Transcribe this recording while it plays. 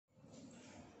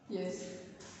Yes.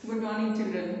 Good morning,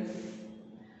 children.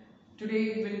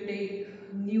 Today we'll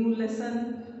take new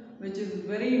lesson which is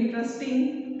very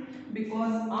interesting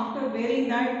because after wearing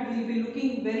that we'll be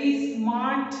looking very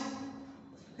smart,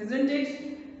 isn't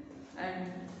it?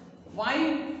 And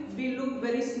why we look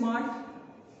very smart,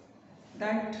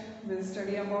 that we'll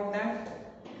study about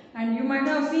that. And you might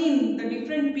have seen the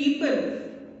different people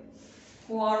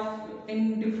who are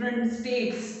in different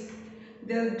states,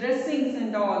 their dressings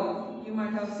and all, you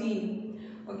might have seen.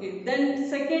 Okay, then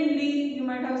secondly, you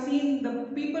might have seen the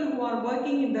people who are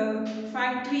working in the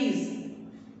factories.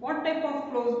 What type of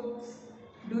clothes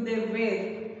do they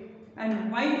wear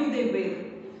and why do they wear?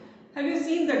 Have you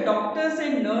seen the doctors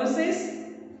and nurses?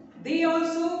 They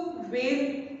also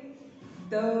wear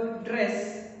the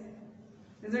dress,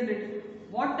 isn't it?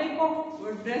 What type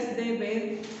of dress they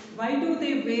wear? Why do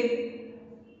they wear?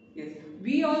 Yes,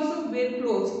 we also wear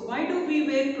clothes. Why do we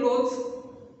wear clothes?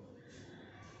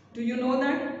 Do you know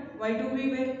that? Why do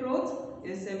we wear clothes?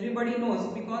 Yes, everybody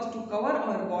knows, because to cover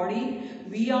our body,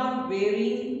 we are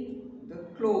wearing the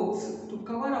clothes to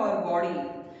cover our body.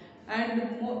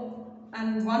 And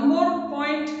one more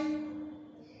point,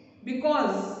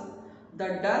 because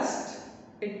the dust,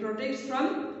 it protects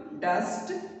from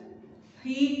dust,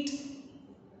 heat,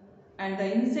 and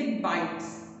the insect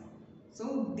bites.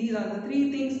 So these are the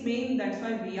three things main, that's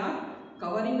why we are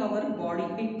covering our body.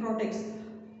 It protects.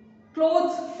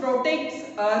 Clothes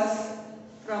protects us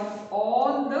from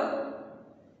all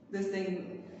this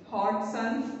thing, hot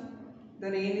sun, the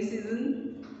rainy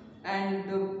season, and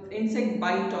the insect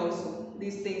bite also,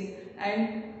 these things.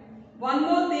 And one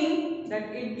more thing,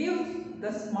 that it gives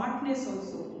the smartness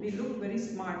also. We look very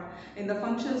smart. In the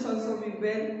functions also we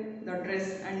wear the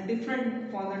dress, and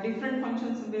for the different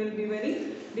functions we will be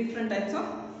wearing different types of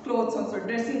clothes also.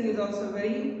 Dressing is also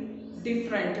very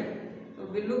different. So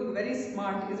we look very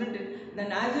smart, isn't it?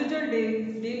 Then as usual,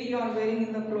 daily you are wearing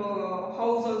in the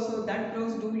house also, that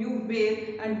clothes do you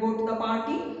wear and go to the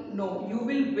party? No, you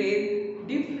will wear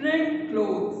different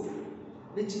clothes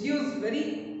which gives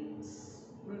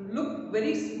look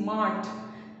very smart,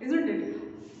 isn't it?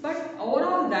 But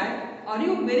overall that, are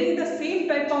you wearing the same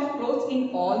type of clothes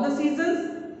in all the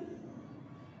seasons?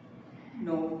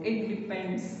 No, it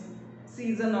depends.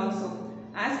 Season also.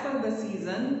 As per the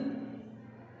season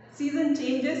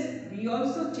changes, we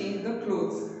also change the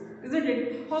clothes, isn't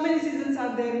it? How many seasons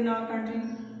are there in our country?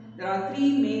 There are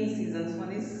three main seasons.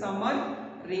 One is summer,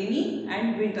 rainy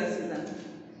and winter season.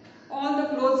 All the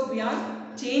clothes we are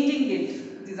changing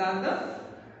it. These are the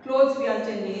clothes we are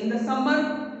changing. In the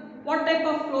summer, what type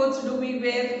of clothes do we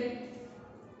wear?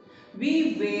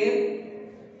 We wear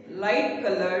light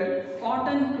colored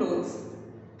cotton clothes,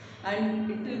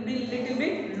 and it will be little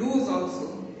bit loose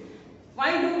also.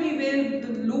 Why do we wear the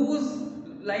loose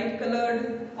light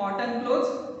colored cotton clothes?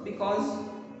 Because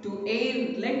to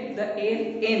let the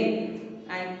air in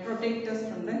and protect us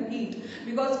from the heat.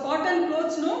 Because cotton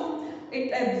clothes, no,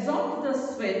 it absorbs the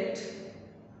sweat.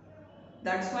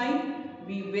 That's why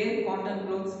we wear cotton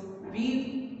clothes.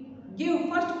 We give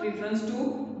first preference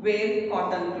to wear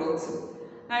cotton clothes.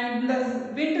 And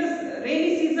the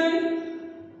rainy season,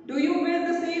 do you wear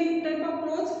the same type of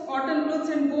clothes, cotton clothes,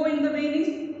 and go in the rain?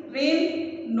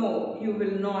 No, you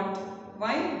will not.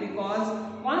 Why? Because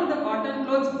once the cotton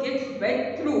clothes gets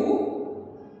wet through,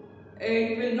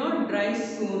 it will not dry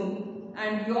soon,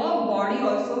 and your body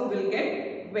also will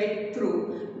get wet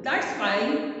through. That's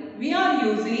why we are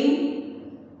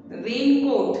using the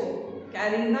raincoat,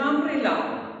 carrying the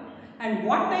umbrella. And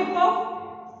what type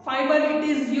of fiber it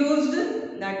is used,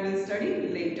 that we'll study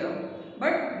later.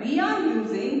 But we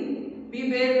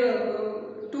wear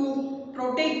to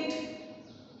protect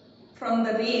from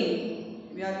the rain.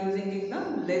 We are using it the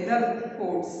leather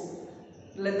coats,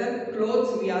 leather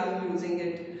clothes we are using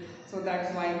it. So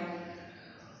that's why.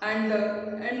 And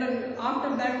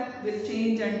after that we'll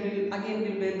change, and we'll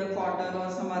wear the cotton or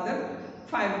some other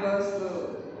fibers,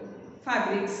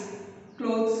 fabrics,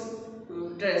 clothes,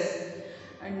 dress.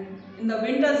 And in the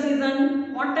winter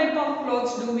season, what type of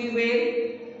clothes do we wear?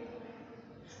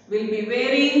 We'll be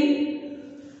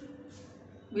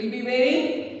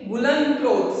wearing woolen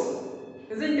clothes,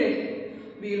 isn't it?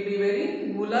 We'll be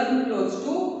wearing woolen clothes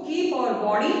to keep our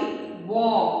body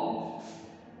warm.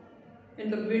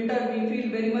 In the winter we feel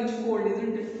very much cold,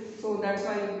 isn't it? So that's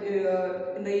why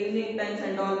in the evening times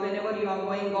and all, whenever you are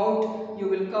going out, you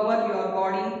will cover your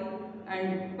body.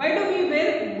 And why do we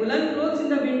wear woolen clothes in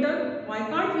the winter? Why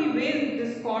can't we wear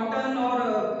this cotton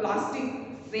or plastic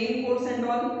raincoats and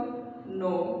all?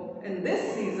 No, in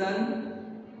this season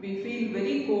we feel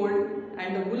very cold,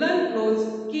 and the woolen clothes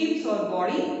keeps our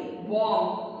body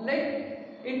warm.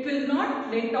 it will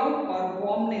not let out our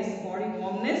warmness, body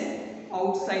warmness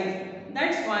outside.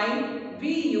 That's why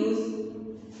we use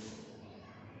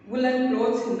woolen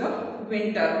clothes in the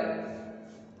winter.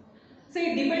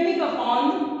 See, depending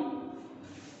upon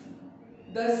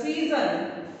the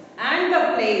season and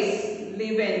the place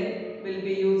live in, will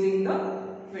be using the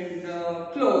winter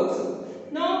clothes.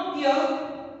 Now here,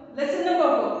 lesson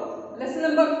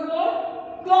number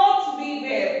 4, clothes we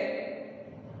wear.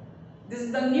 This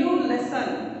is the new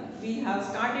lesson we have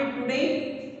started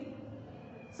today.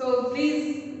 So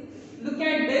please look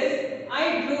at this.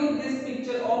 I drew this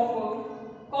picture of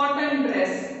a cotton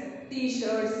dress,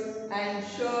 t-shirts and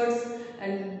shirts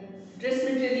and dress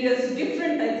materials,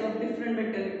 different types of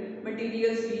different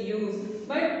materials we use.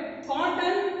 But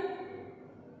cotton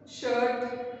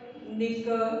shirt,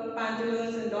 knicker,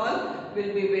 pantaloons and all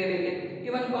will be wearing it.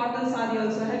 Even cotton sari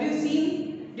also. Have you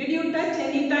seen? Did you touch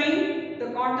any time the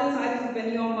cotton sarees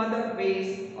when your mother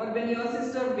wears or when your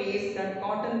sister wears that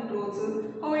cotton clothes?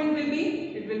 How it will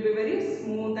be? It will be very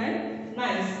smooth and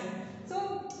nice. So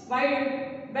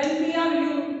when we are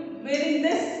wearing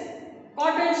this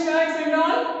cotton shirts and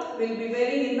all, we'll be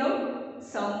wearing in the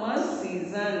summer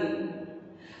season.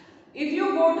 If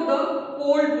you go to the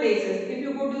cold places, if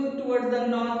you go towards the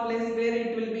north place where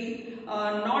it will be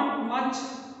not much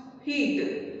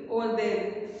heat over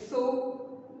there, so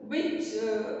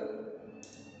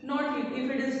not heat,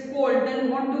 if it is cold, then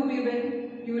what do we wear?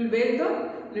 You will wear the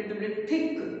little bit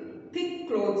thick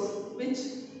clothes which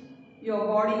your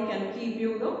body can keep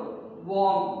you the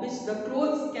warm, which the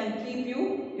clothes can keep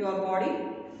you your body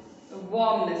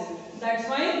warmness. That's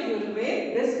why you will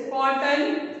wear this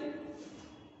cotton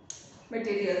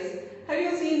materials. Have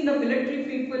you seen the military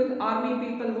people, army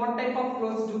people, what type of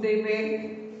clothes do they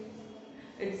wear?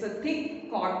 It's a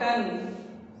thick cotton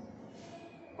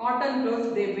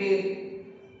clothes they wear,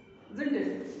 isn't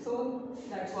it? So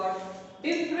that's what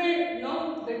different,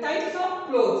 the types of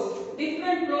clothes,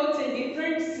 different clothes in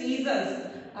different seasons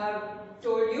I've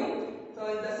told you.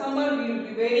 So in the summer we will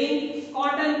be wearing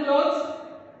cotton clothes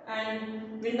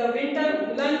and in the winter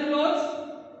woolen clothes,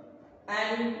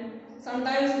 and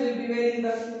sometimes we will be wearing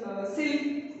the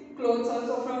silk clothes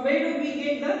also. From where do we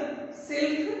get the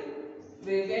silk?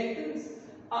 We get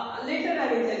later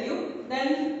I will tell you.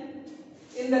 Then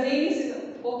in the rainy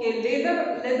season, okay,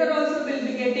 leather also will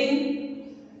be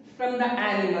getting from the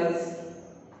animals.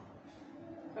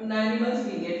 From the animals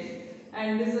we get,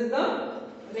 and this is the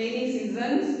rainy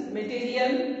seasons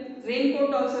material.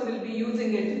 Raincoat also will be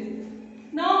using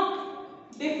it. Now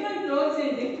different clothes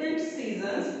in different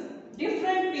seasons.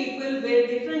 Different people wear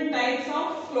different types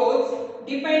of clothes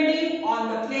depending on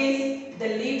the place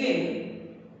they live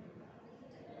in.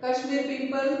 Kashmir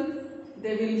people,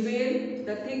 they will wear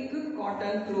the thick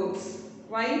cotton clothes.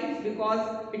 Why?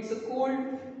 Because it's a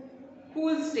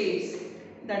cool states.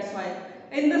 That's why.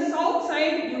 In the south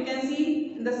side, you can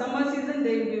see in the summer season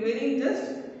they will be wearing just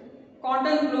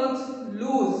cotton clothes,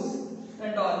 loose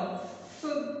and all.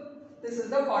 So this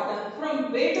is the cotton.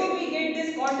 From where do we get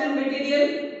this cotton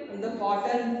material? From the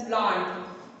cotton plant,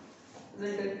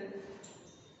 isn't it?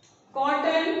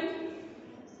 Cotton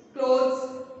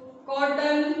clothes,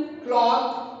 cotton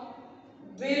cloth,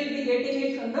 will be getting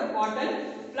it from the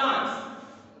cotton plants.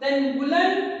 Then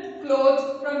woolen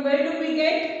clothes, from where do we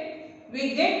get?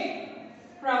 We get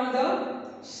from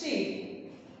the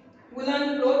sheep.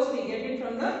 Woolen clothes, we get it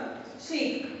from the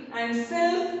sheep. And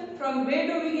silk, from where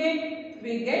do we get?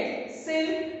 We get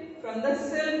silk from the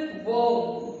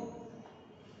silkworm.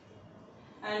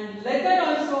 And leather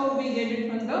also we get it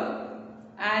from the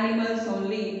animals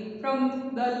only.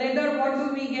 From the leather what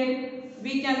do we get?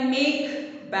 We can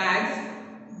make bags,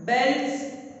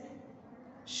 belts,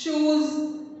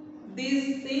 shoes,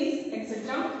 these things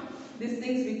etc. These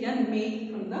things we can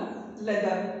make from the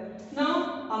leather.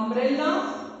 Now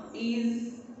umbrella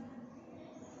is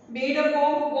made up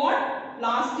of what?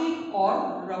 Plastic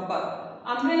or rubber.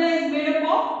 Umbrella is made up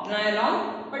of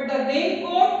nylon, but the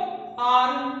raincoat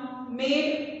are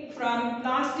made from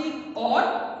plastic or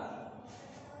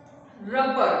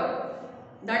rubber.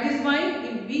 That is why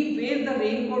if we wear the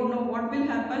raincoat, now what will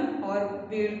happen?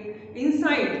 Our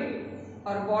inside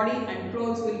our body and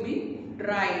clothes will be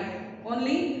dry.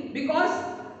 Only because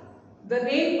the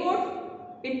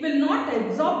raincoat, it will not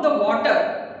absorb the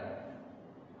water.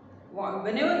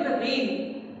 Whenever the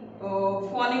rain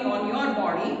falling on your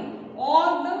body,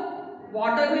 all the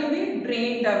water will be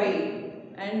drained away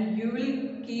and you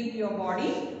will keep your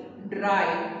body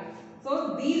dry.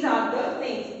 So these are the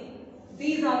things.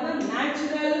 These are the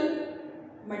natural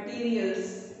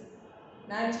materials,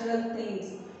 natural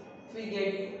things. We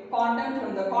get cotton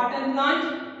from the cotton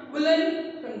plant,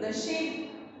 woolen from the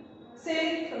sheep,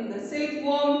 silk from the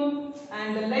silkworm,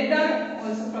 and the leather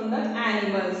also from the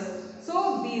animals.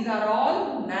 So these are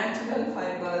all natural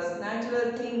fibers,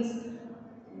 natural things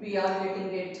we are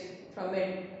getting it from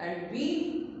it, and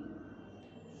we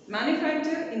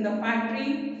manufacture in the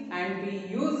factory and we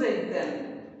use it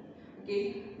then.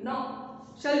 Okay, now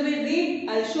shall we read?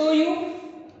 I'll show you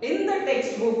in the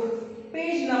textbook,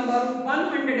 page number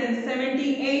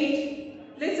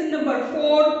 178, lesson number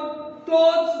 4,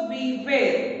 clothes we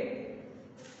wear.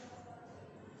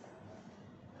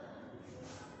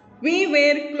 We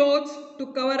wear clothes to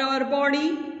cover our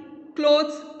body.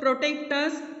 Clothes protect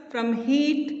us from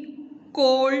heat,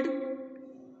 cold,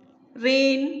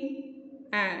 rain,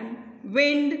 and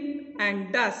wind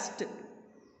and dust.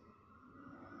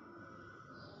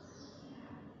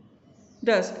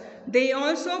 They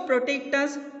also protect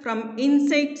us from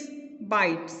insects'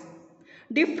 bites.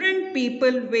 Different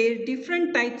people wear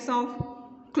different types of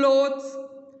clothes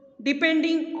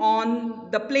depending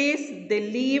on the place they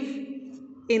live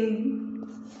in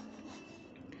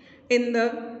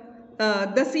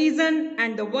the season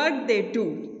and the work they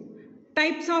do.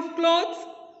 Types of clothes: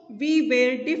 we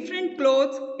wear different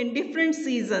clothes in different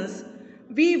seasons.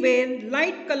 We wear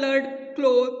light colored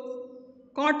clothes,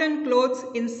 cotton clothes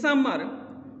in summer.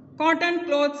 Cotton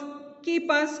clothes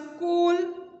keep us cool.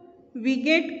 We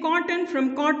get cotton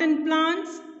from cotton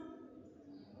plants.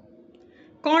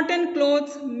 Cotton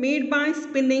clothes made by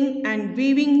spinning and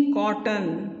weaving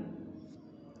cotton.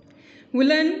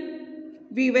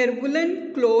 We wear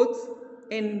woolen clothes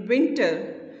in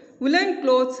winter. Woolen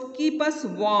clothes keep us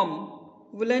warm.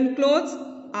 Woolen clothes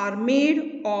are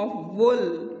made of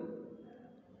wool.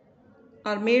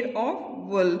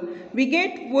 We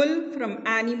get wool from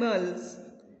animals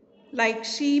like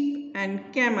sheep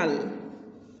and camel.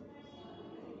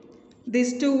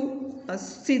 These two,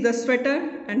 see the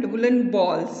sweater and woolen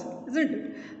balls, isn't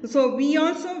it? So we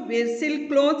also wear silk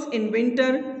clothes in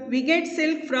winter. We get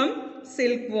silk from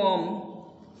silkworm.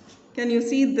 Can you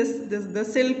see this the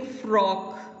silk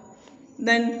frock?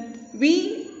 Then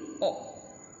we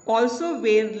also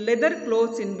wear leather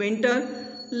clothes in winter.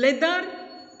 Leather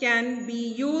can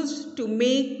be used to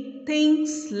make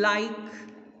things like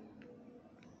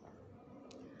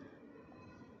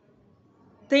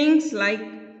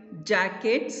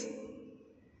jackets,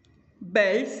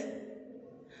 belts,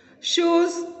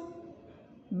 shoes,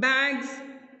 bags,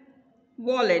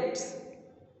 wallets.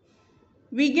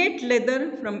 We get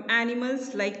leather from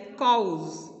animals like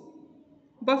cows,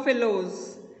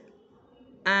 buffaloes,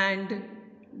 and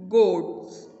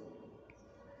goats.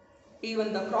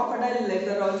 Even the crocodile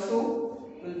leather also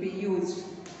will be used.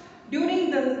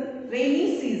 During the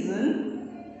rainy season,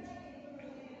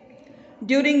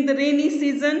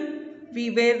 we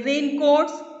wear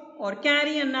raincoats or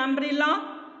carry an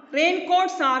umbrella.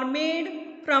 Raincoats are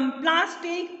made from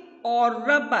plastic or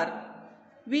rubber.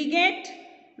 We get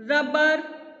rubber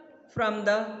from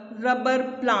the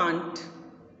rubber plant.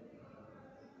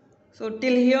 So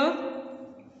till here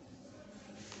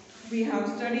we have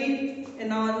studied.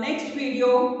 In our next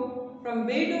video, from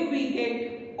where do we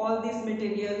get all this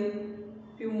material?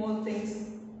 Few more things.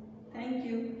 Thank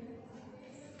you.